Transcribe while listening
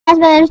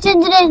my name is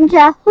Ginger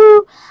Ninja.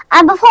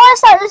 And before I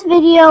start this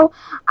video,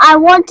 I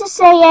want to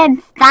say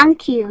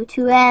thank you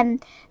to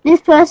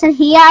this person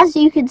here. As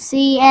you can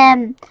see,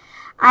 I'm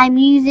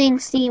using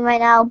Steam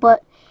right now,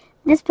 but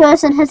this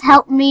person has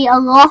helped me a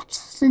lot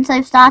since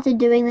I've started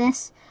doing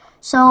this.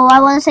 So I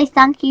want to say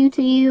thank you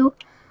to you,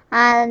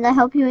 and I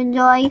hope you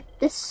enjoy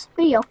this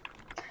video.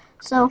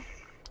 So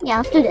yeah,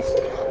 let's do this.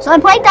 So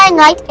I'm playing Dying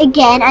Light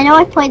again. I know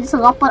I've played this a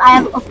lot, but I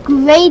have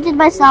upgraded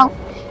myself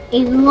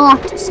a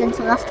lot since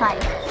the last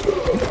time.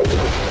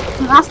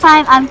 So last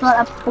time I've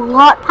got a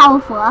lot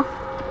powerful.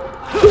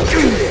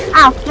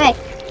 Ow, frick.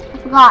 I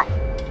forgot.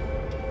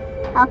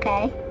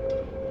 Okay.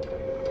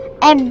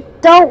 And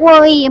don't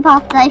worry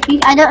about that.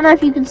 I don't know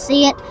if you can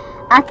see it.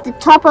 At the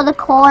top of the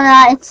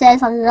corner it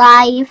says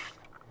live.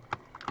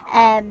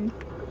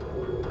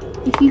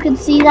 If you can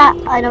see that,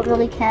 I don't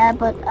really care,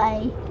 but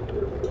I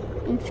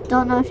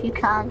don't know if you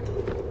can.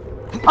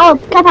 Oh,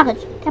 care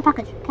package. Okay,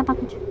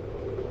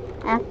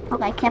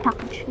 care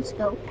package. Let's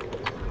go.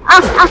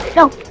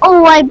 No.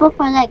 Oh, I broke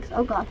my legs.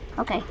 Oh god.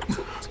 Okay.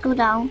 Let's go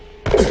down.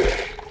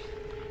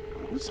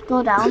 Let's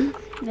go down.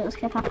 Let's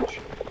care package.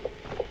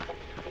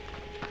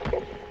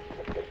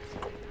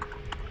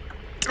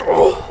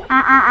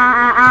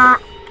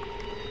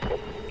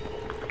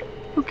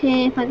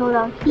 Okay, if I go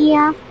down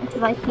here, it's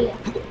right here.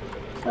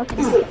 So I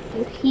can get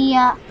through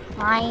here.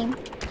 Climb,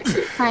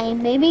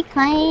 baby,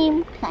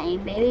 climb,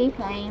 baby,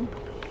 climb.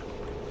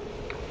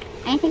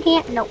 Anything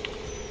here? Nope.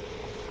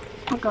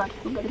 Oh god,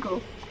 we're gonna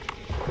go.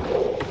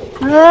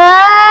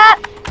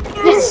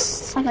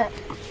 Yes, I got it.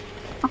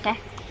 Okay,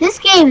 this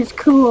game is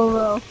cool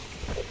though.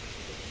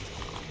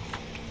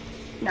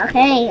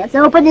 Okay, let's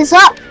open this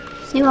up.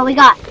 See what we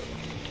got.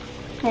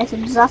 Okay,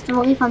 some disaster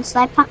relief on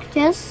side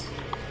packages.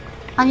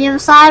 On the other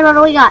side, what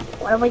do we got?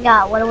 What do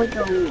we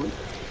go?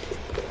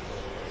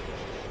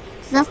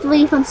 Disaster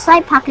relief on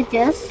side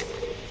packages.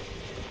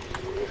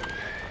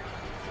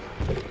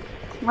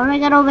 What do we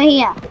got over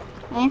here?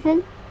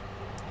 Anything?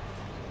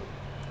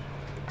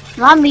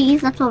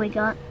 Zombies, that's what we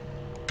got.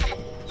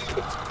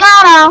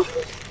 Got him!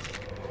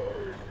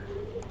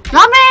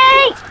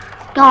 Zombie!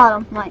 Got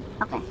him. Right,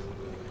 okay.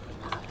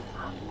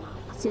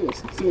 Let's do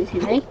this,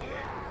 you ready?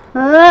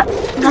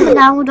 Dropping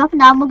down,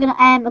 we're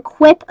gonna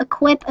equip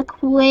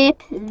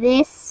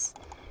this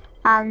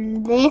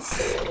and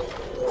this.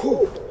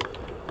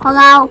 Pull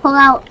out,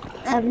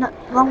 no,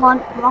 wrong one,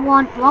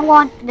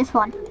 this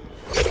one.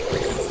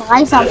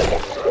 Slice up.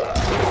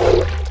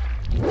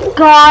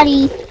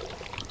 Goddy.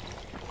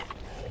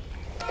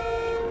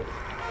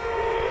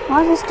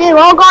 What does this do?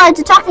 Oh god,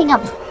 it's attacking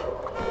him.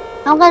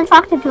 Don't get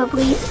attracted to it,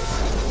 please.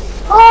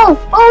 Oh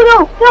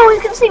no,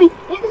 he's gonna see me.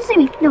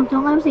 No,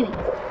 don't let him see me.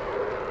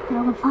 I'm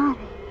gonna fire.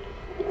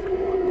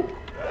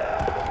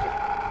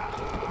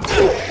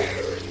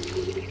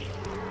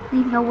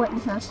 Leave no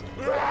witnesses.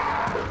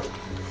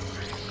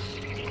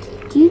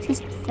 You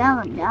just fell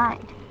and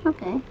died.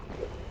 Okay.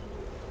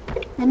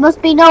 There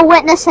must be no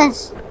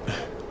witnesses.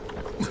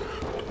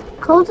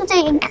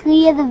 Cultivate and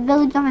clear the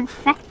village of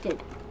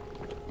infected.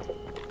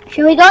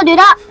 Should we go do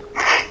that?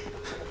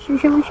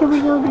 Should we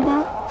go do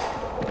that?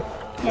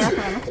 Yeah,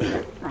 okay, let's do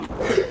that. Fine.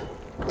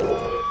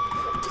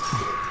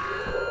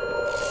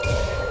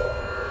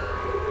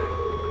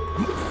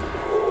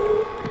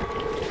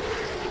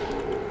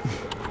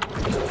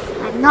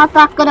 I'm not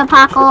that good at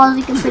parkour, as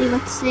you can pretty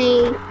much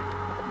see.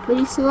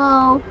 Pretty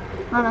slow.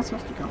 Where am I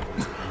supposed to go?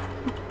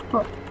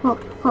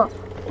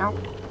 No,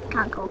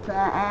 can't go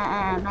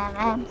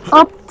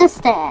up the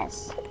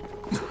stairs.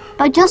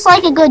 But just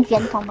like a good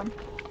gentleman.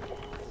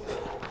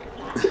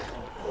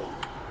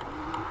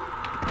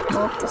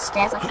 Go up the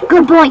stairs like a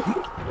good boy.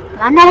 But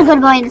I'm not a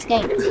good boy in this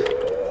game.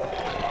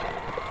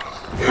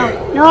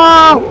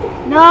 No!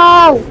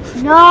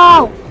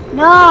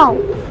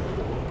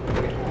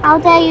 How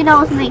dare you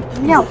know it's me?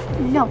 No.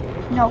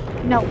 No,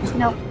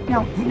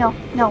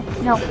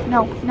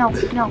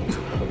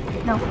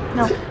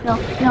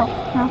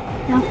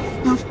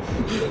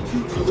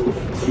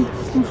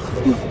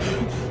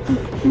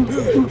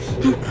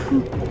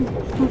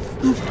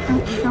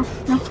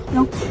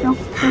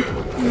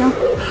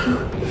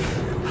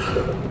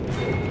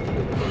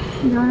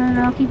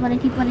 keep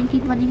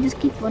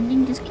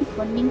running, just keep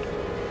running.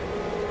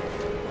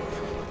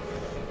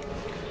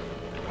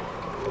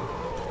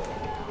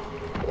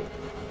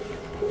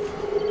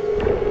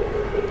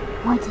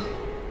 What?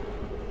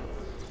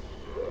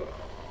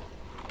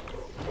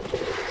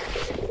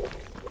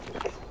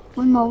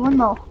 One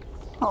more.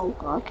 Oh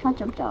god, I can't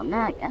jump down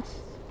there, I guess.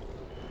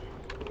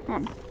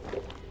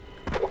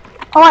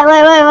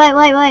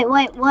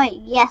 Oh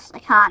wait, yes, I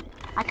can't.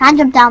 I can't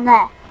jump down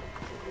there.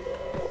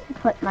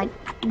 Put like,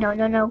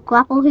 no,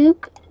 grapple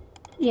hook.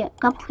 Yeah,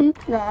 grapple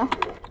hook there.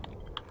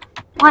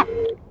 What?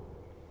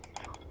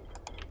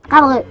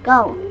 Grapple hook,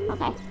 go.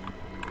 Okay.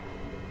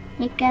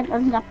 You get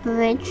under that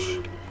bridge.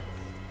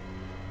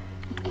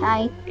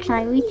 Okay, can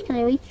I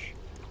reach?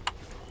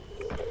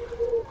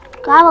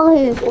 Grapple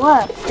hook,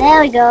 work.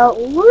 There we go.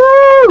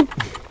 Woo!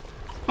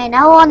 Okay,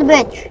 now we're on the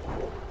bridge.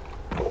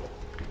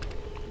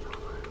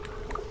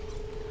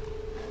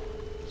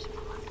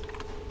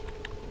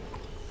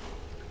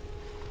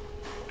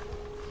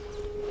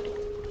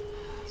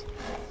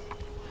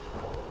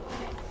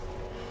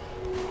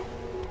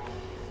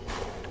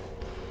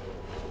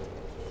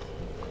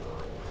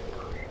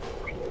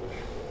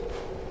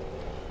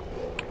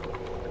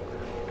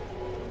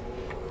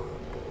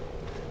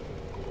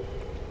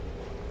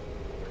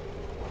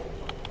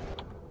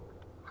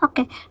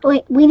 Okay,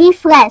 wait, we need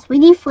flares. We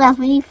need flares.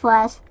 We need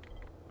flares.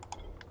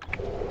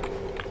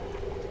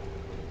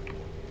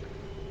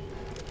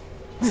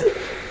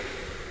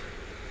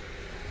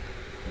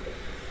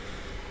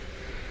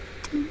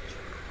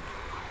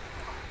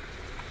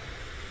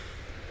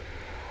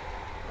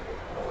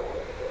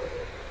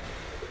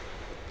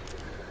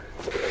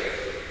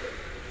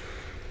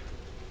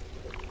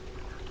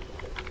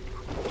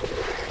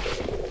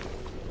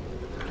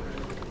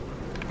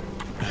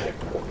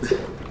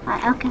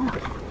 Right, okay.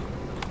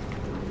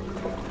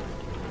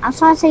 I'm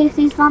trying to see if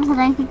these vans had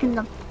anything in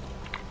them.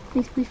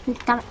 Please, please, please,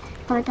 damn it.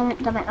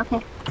 Damn it,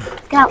 okay.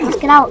 Let's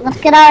get out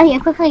of here,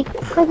 quickly.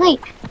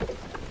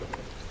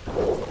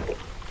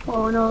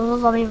 Oh no,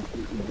 zombie.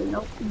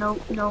 No.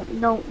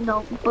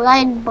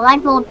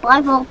 Blindfold.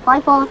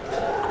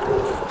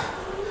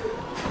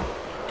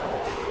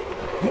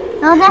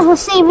 They'll never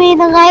see me in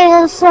the light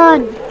of the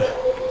sun.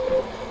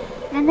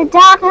 In the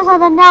darkness of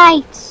the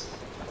night.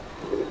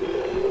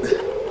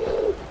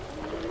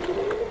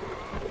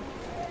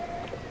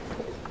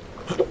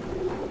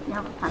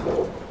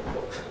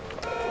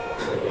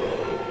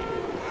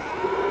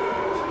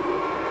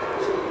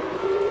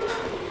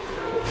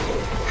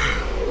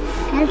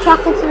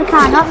 Truck into the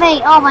car, not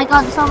me. Oh my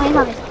god, there's so many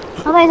zombies.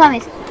 Oh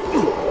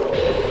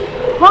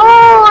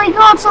my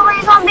god, so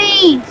many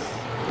zombies!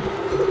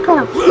 Cut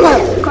them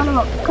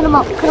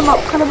up.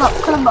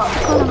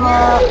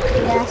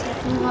 Yes, let's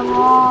move them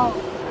all.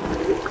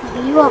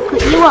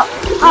 Cut you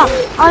up. Oh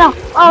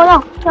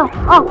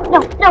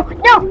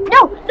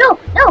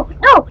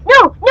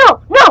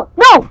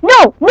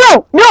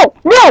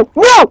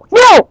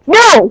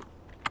no!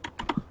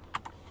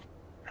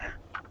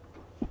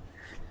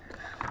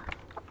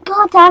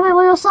 God damn it,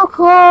 we were so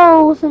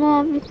close and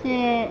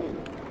everything.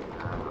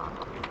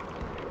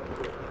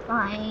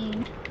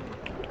 Fine.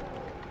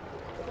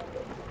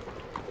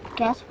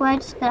 Guess we're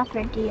just gonna have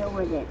to deal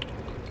with it.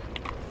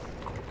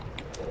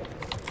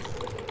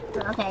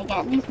 Okay,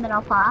 get these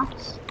middle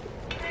parts.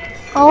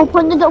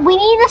 Open the door. We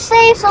need to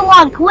save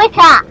someone,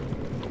 quicker!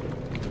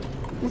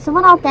 There's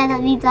someone out there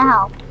that needs our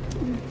help.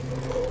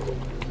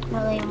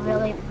 Really.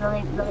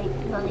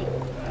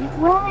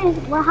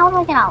 How do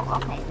I get out?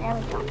 Okay, there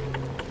we go.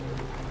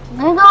 I'm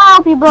gonna go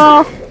help you,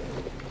 bro.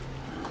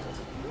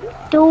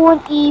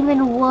 Don't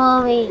even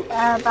worry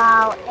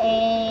about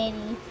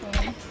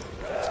anything.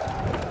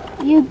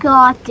 You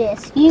got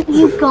this. You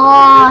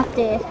got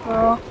this,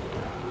 bro.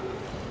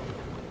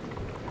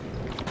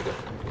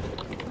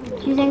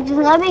 Just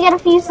let me get a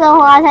few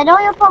silhouettes. I know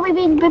you're probably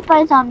being bit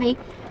by a zombie,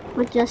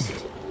 but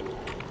just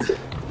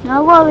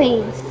no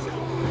worries.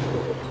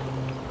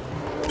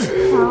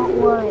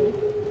 Don't worry.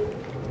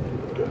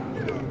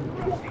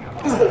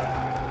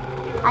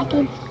 I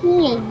can hear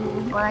you,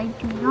 but I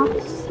do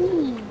not see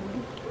you.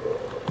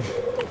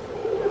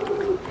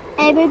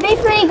 It would be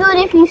pretty good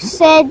if you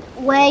said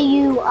where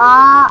you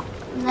are,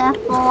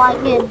 therefore I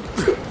can...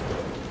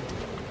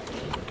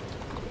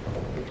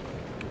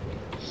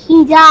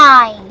 He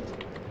died.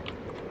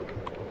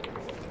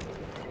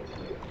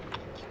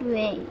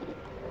 Great.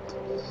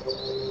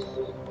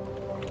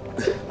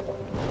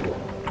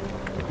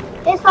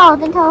 It's fine,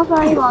 didn't tell us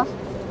where he was.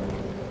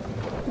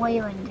 Were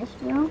you in this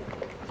room?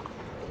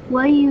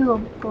 Were you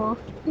above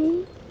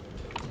me?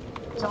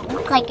 Don't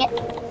look like it.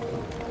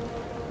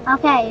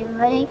 Okay,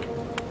 ready?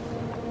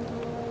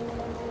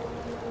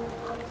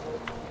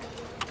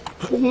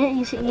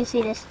 You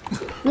see this?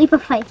 Leap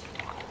of faith.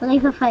 No,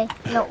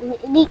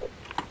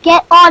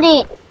 get on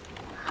it.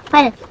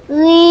 Find it.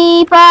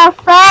 Leap of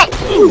faith.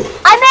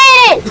 I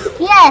made it.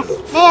 Yes,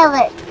 nailed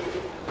it.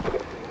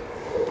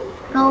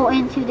 Go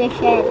into the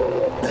shed.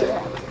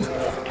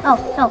 Oh,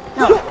 no.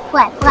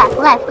 Flag.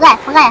 Look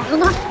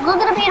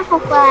at the beautiful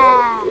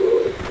flag.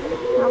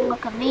 Don't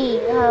look at me.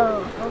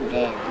 Oh,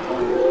 damn.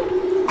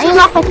 I need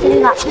lockpicks to do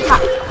that.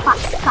 Stop.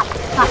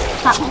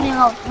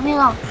 Leave me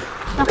alone.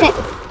 Okay.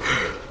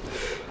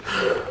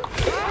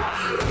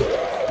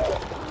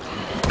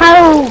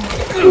 Boom.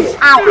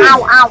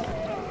 Ow.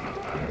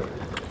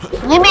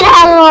 Leave me the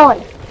hell alone.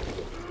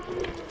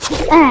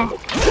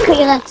 Cut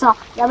your legs off.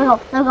 There we go.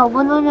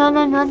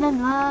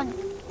 Run.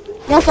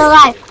 You're still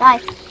alive. Die.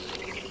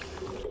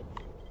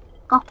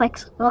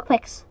 Lockpicks.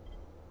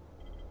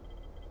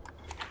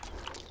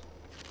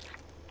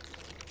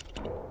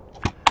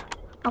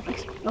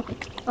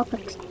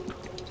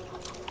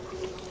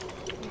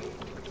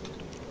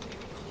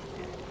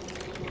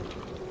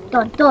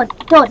 Done.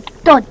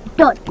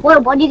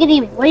 What are you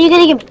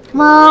gonna give me?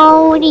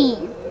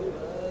 Money.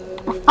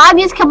 A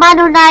 5-year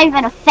commando knife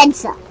and a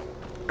fencer.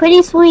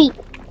 Pretty sweet.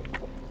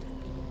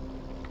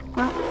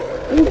 Are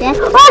you dead?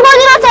 Oh no,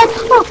 you're not dead!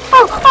 Oh,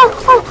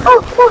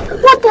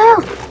 what the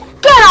hell?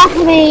 Get off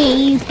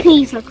me, you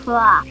piece of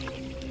crap.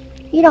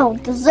 You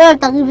don't deserve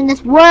to live in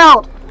this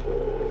world.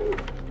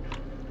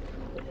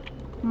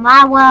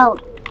 My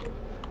world.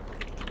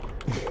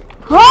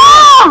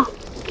 Oh!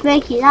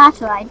 Breaky, that's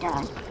where I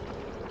died.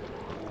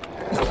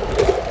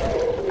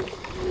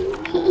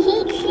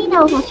 She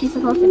knows what she's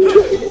supposed to do.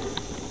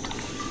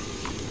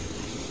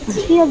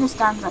 She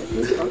understands that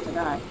she's supposed to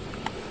die.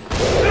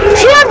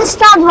 She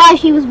understand why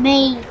she was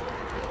made.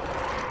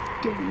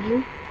 Do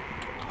you?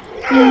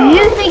 Do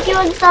you think you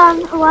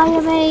understand why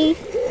you're made?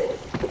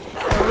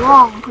 You're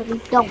wrong, because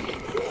you don't.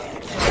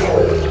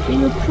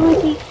 You're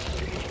pretty...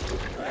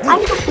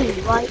 I'm not for you,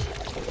 right?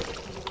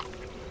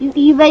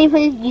 You ready for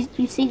this?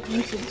 You see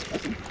this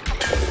person.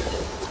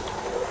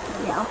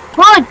 Yeah.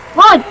 One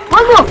more!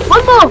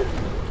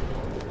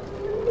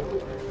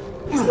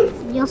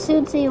 You'll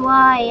soon see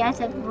why I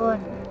said run.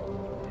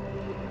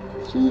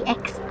 She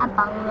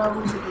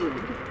exploded.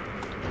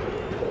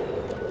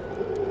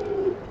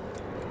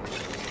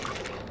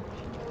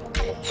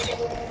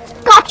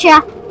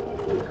 Gotcha!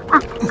 Ah,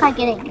 can't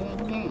get in.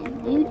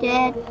 You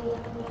dead.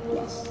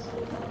 Yes.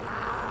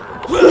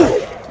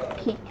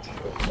 Kicked.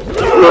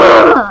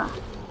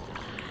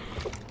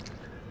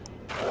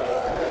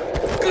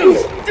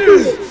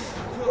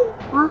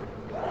 What?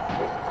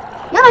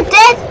 You're not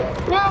dead?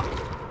 Really?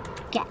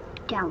 Get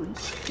down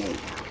straight.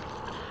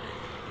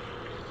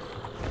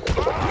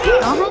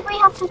 Don't make me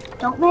have to.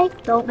 Don't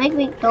make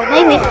me.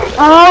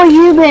 Oh,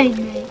 you made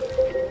me.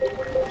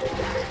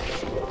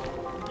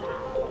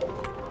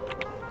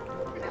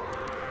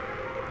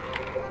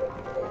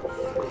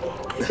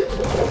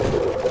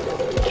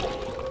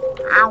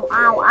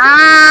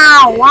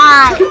 Ow,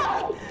 why?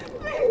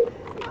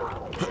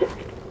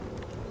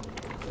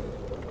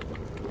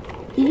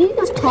 Did you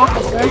just talk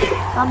English?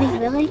 I mean,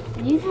 really?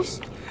 Did you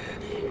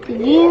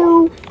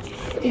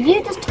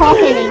just talk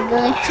in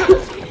English?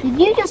 Did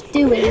you just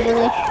do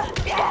English?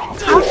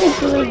 How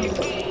did you do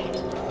English?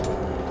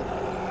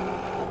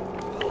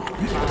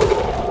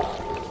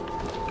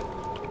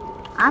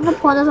 I'm the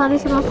point of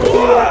this little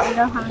video that you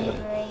don't have any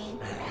brain.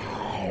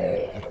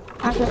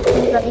 I just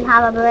think that you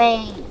have a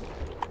brain.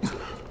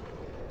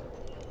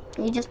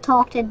 You just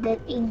talked in the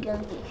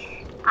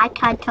English. I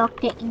can't talk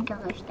the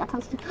English. That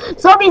has to...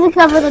 Zombies are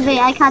cleverer than me.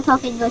 I can't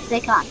talk English. They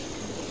can't.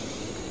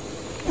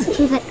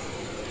 Choose it.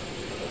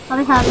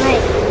 Zombies have a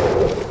brain.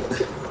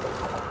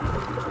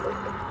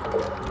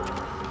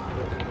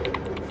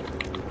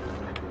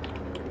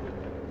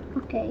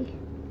 Okay.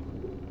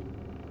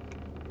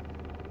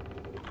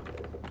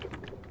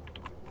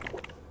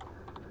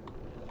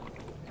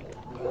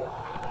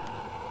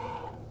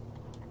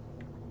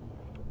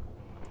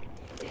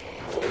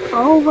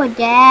 Over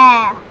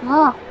there.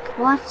 Look,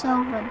 what's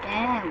over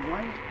there?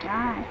 What is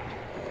that?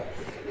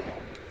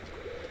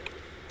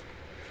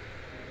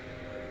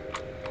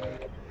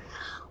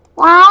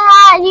 Why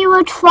aren't you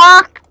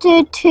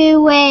attracted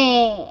to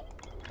it?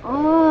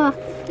 Oh,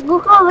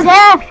 look over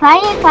there,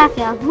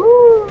 firecracker.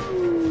 Woo,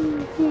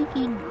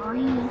 freaking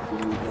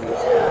noisy.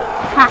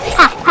 Ha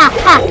ha ha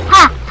ha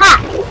ha ha!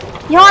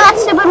 You know that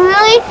stupid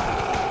really?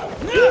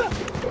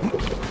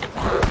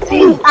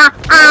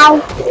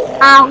 Ow!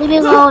 Ow! Leave me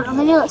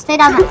alone! Stay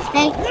down there.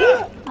 Stay.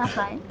 That's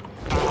right.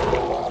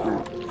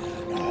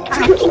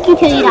 I'm gonna kick you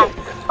till you die.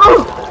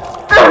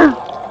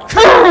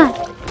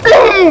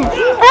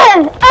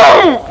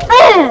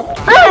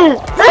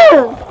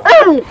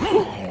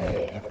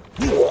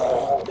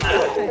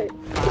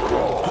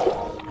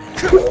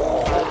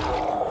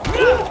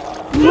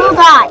 You will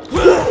die.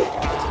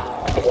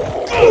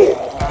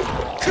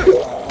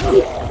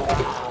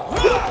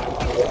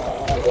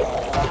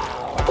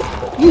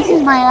 This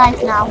is my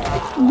life now.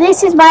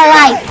 This is my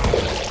life.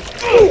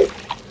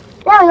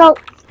 There we go.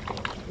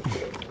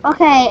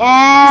 Okay,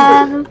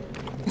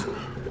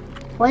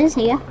 what is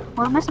here?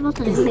 What am I supposed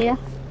to do here?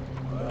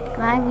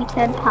 Can I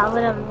return power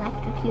and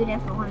electrocute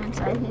everyone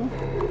inside here?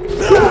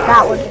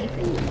 That would be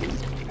for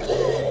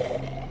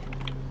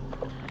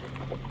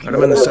you.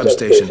 I'm in the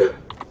substation.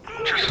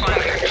 Just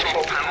find the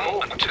control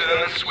panel and turn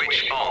the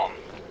switch on.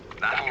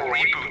 That will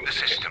reboot the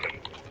system.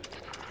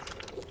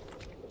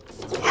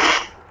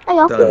 There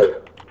you go. Done.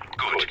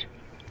 Good.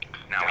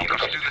 Now we've got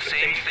to do the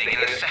same thing in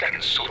the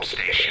second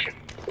substation.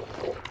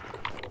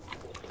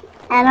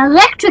 An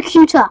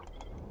electrocutor.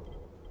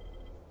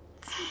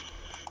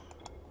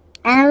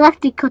 An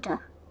electric cutter.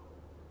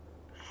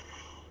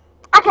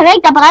 I can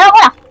make that, but I don't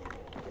wanna.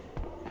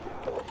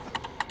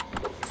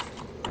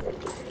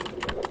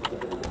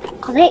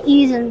 Cause it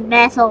uses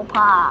metal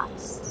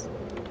parts.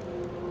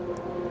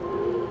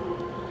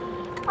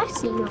 I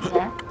see you over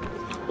there.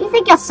 You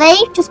think you're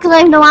safe just because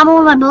I have no ammo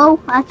on my bow?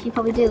 Actually, you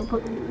probably do,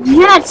 but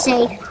you're not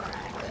safe.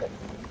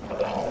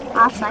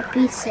 That's like,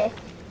 be sick.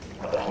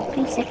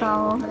 Be sick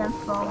all over them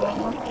for a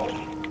while.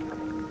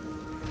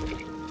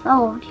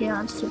 Oh, here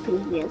on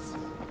superiors.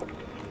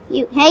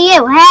 You, hey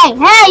you,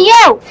 hey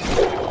you!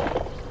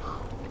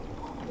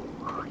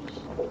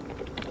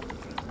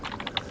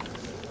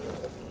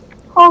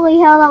 Holy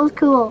hell, that was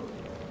cool.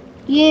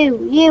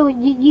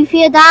 You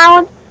feel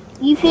down?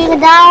 You feeling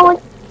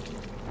down?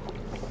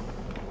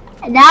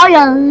 And now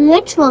you're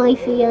literally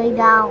feeling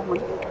down.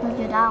 Because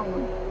you're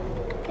down.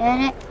 Get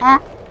it? Ha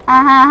ha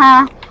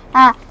ha.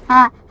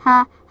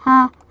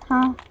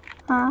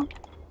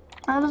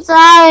 I'm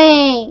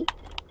sorry.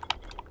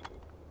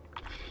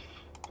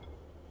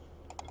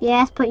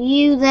 Yes, put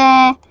you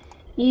there.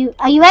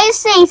 Are you ready to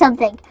say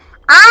something?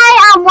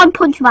 I am One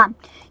Punch Man.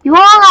 You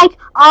all like,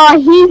 oh,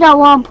 he's not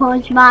One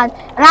Punch Man,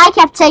 and I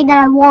kept saying that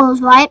I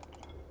was, right?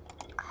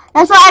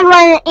 That's what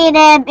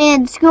everyone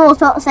in school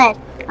sort of said.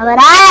 But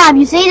I am.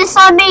 You see this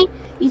on me?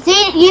 You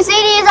see these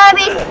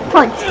zombies?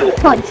 Punch,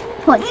 punch,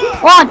 punch.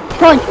 One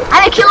punch.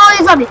 I'm gonna kill all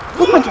these zombies.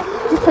 Just punch it.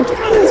 Just punch it.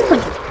 Just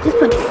punch it. Just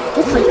punch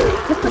it.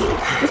 Just punch it.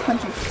 Just punch it. Just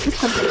punch it. Just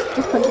punch it.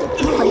 Just punch it.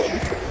 Just punch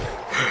it.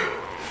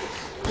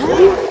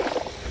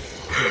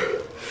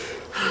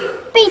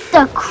 Beat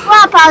the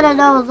crap out of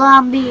those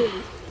zombies.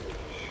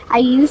 Are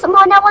you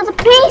someone that wants a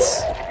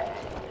piece?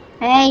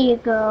 There you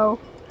go.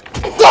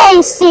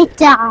 There, sit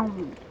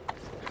down.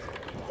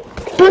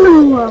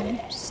 Boom.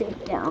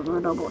 Sit down,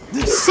 little boy.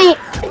 Sit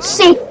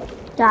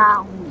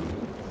down.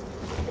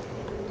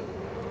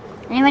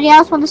 Anybody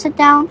else want to sit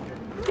down?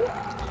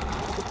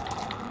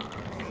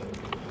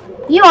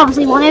 You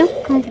obviously want to,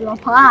 because you're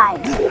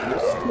polite.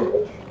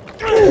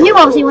 You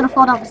obviously want to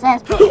fall down the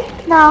stairs, but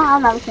no, I'll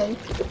never kill you.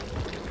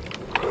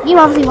 You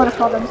obviously want to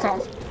fall down the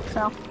stairs,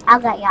 so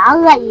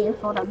I'll let you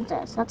fall down the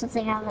stairs. That's the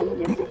thing I'll let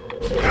you do.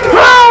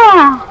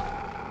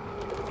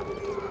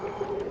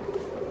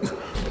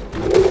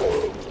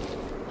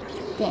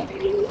 Dead.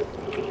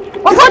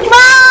 Oh, punch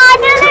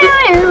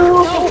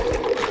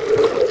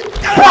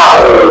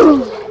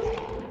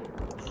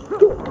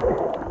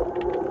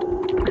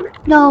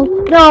No,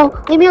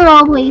 leave me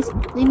alone, please.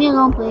 Leave me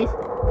alone, please.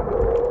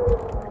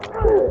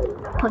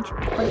 Punch,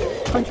 punch,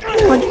 punch,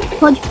 punch,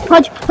 punch,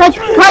 punch, punch,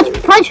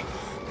 punch, punch.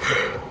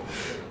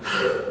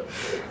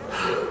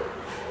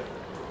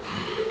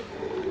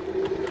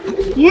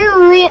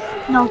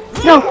 No,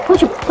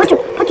 punch him, punch him,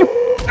 punch him,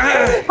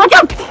 punch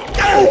him.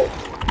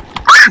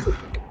 Ah!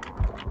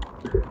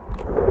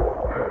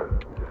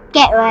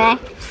 Get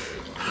wrecked.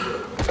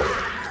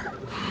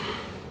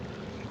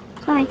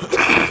 Sorry.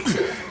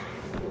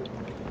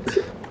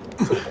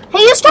 Hey,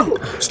 you stop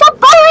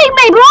bullying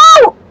me,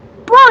 bro!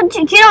 Bro, do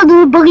you know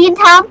the bullying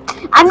town?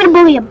 I'm gonna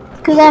bully him.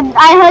 Because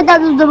I heard that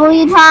there's the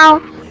bullying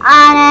town.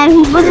 And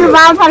he's running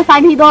around trying to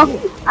find people.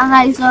 And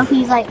like, so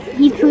he's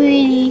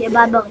pretty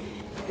bad bully.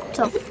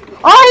 So,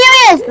 oh, here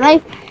he is!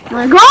 Right? You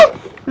wanna go?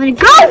 You wanna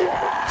go?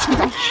 He's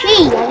like,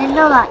 she, I didn't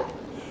know that.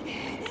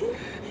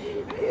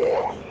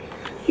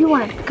 You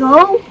wanna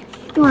go?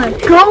 You wanna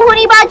go,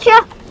 honey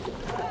badger?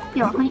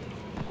 Yo, honey.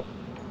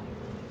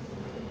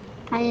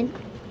 I didn't.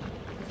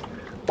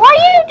 What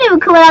are you doing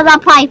coming out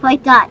that pipe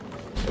like that?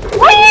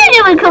 What are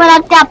you doing coming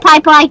out that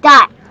pipe like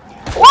that?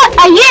 What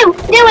are you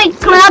doing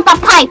coming out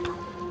that pipe?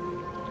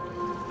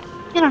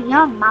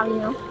 You're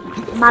Mario.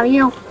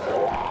 Mario.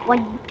 What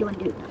are you doing,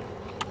 dude?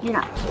 You're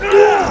not.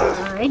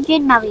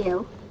 Rigid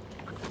Mario.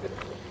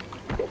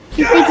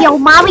 You think you're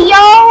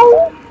Mario?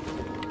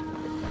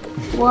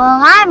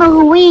 Well, I'm a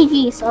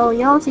Luigi, so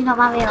you're obviously not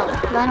Mario.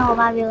 Because I know what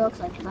Mario looks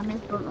like, because I'm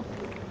his brother.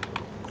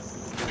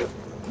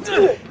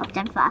 Top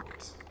 10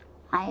 facts.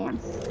 I am.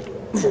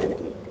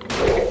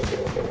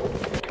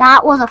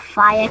 That was a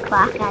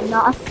firecracker,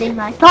 not a thing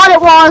I thought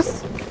it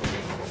was!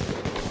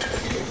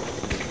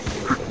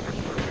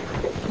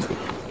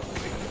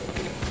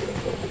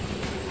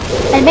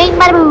 And bing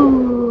bada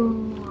boom!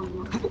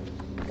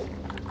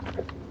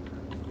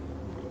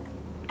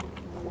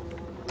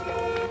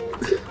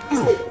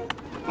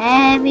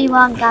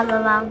 Everyone gather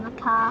around the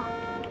car.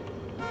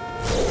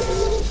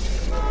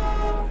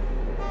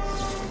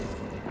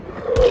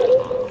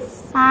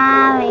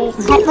 Sorry,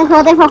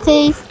 technical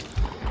difficulties.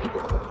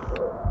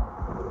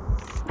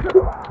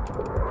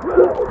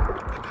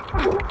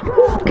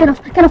 Get off,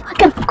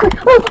 quick.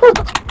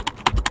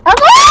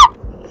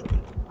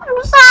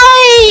 I'm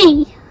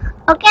sorry.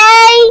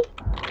 Okay.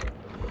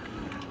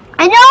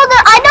 I know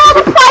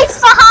the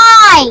prices are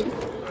high.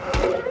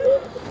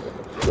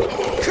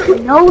 I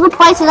know the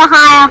prices are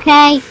high,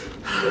 okay?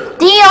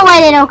 Deal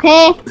with it,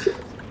 okay?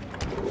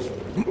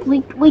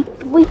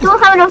 We don't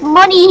have enough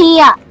money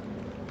here.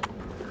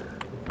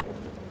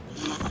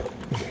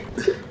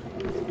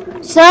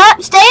 Sir,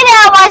 stay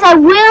there, otherwise I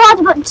will have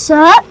to put...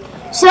 Sir?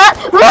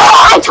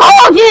 Oh, I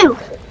told you!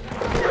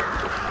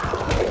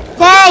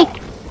 Stay!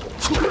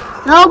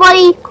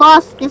 Nobody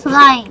cross this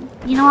line.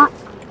 You know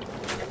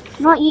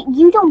what?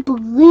 You don't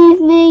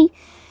believe me.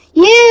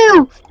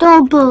 You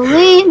don't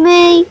believe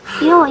me.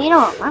 You know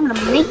what? I'm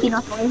gonna make you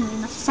not believe me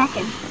in a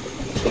second.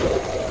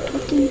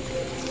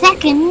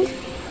 Second.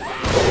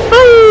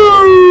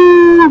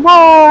 Boom!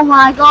 Oh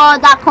my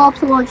god, that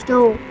corpse launched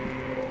too.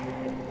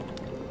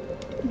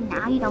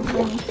 Now you don't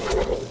believe me.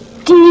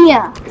 Do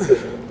ya?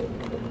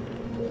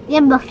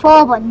 Didn't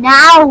before, but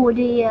now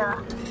do ya?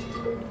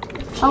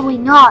 Probably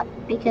not,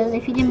 because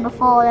if you didn't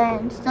before,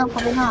 then still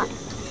probably not.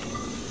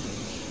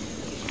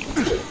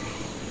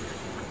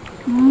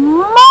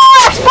 More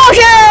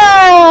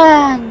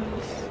explosions!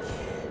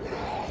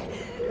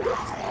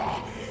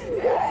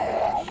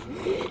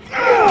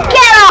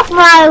 Get off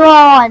my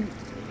lawn!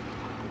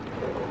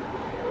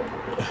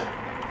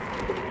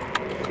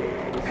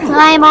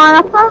 Climb on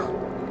up.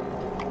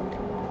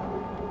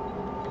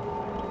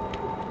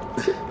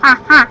 Ha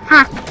ha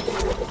ha.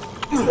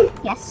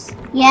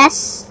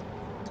 Yes.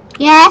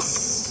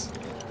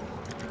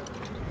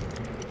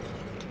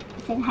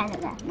 take a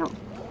header there. No.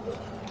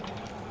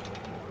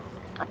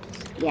 Got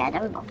this. Yeah,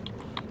 there we go.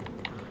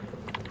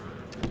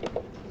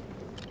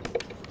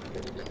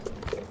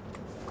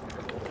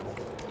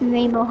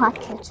 Rainbow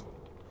hatchet.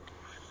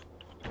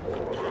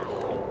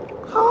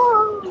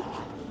 Oh.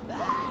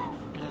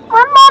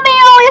 My mommy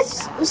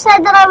always said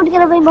that I would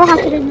get a rainbow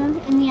hatchet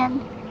in the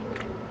end.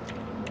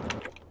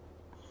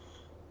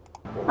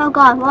 Oh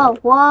god, whoa,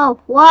 whoa,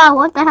 whoa,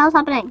 what the hell's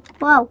happening?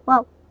 Whoa,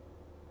 whoa.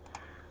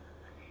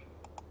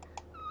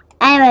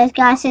 Anyways,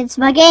 guys, since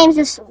my game's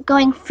just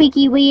going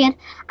freaky weird,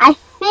 I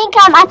think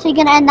I'm actually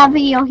gonna end that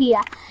video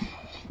here.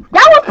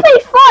 That was pretty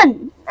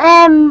fun.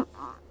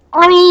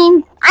 I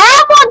mean,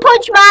 I am One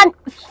Punch Man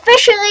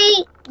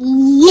officially.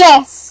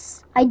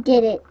 Yes, I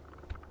did it.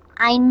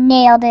 I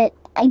nailed it.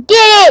 I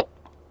did it.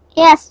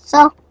 Yes,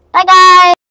 so, bye guys.